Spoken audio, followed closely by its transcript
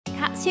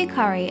Katsu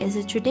curry is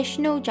a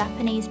traditional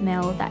Japanese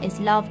meal that is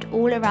loved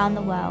all around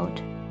the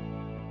world.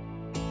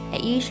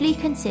 It usually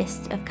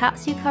consists of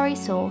katsu curry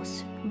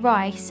sauce,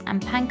 rice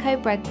and panko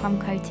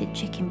breadcrumb coated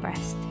chicken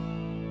breast.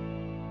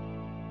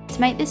 To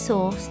make the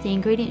sauce, the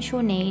ingredients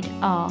you'll need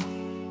are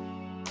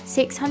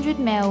 600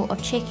 ml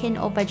of chicken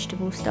or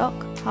vegetable stock,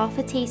 half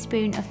a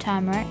teaspoon of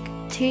turmeric,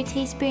 2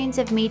 teaspoons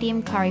of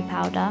medium curry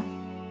powder,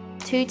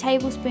 2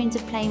 tablespoons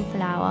of plain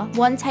flour,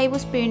 1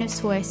 tablespoon of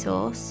soy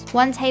sauce,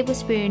 1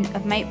 tablespoon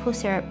of maple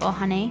syrup or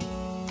honey,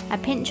 a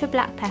pinch of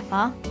black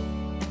pepper,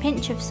 a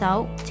pinch of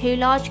salt, 2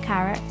 large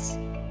carrots,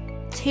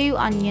 2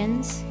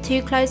 onions,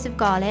 2 cloves of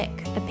garlic,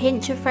 a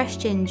pinch of fresh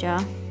ginger,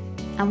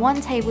 and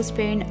 1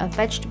 tablespoon of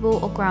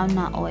vegetable or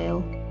groundnut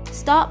oil.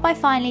 Start by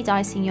finely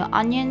dicing your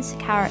onions,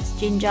 carrots,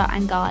 ginger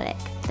and garlic.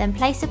 Then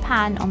place a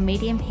pan on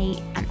medium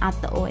heat and add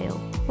the oil.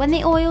 When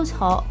the oil's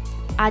hot,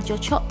 add your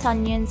chopped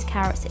onions,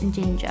 carrots and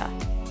ginger.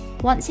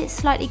 Once it's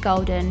slightly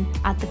golden,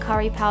 add the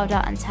curry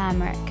powder and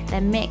turmeric,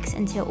 then mix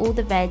until all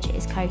the veg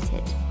is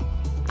coated.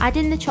 Add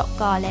in the chopped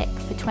garlic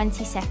for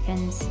 20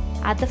 seconds,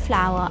 add the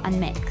flour and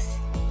mix.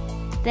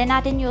 Then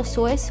add in your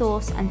soy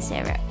sauce and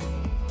syrup.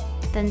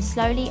 Then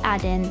slowly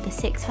add in the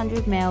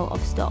 600 ml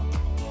of stock.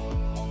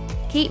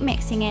 Keep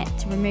mixing it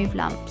to remove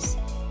lumps.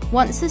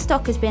 Once the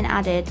stock has been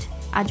added,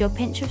 add your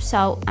pinch of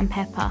salt and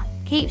pepper.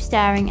 Keep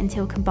stirring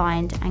until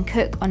combined and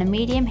cook on a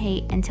medium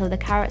heat until the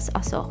carrots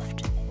are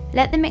soft.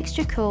 Let the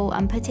mixture cool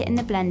and put it in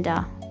the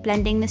blender,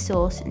 blending the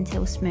sauce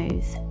until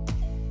smooth.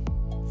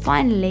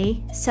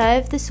 Finally,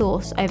 serve the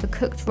sauce over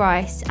cooked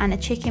rice and a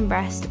chicken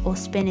breast or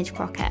spinach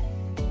croquette.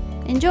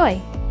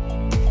 Enjoy!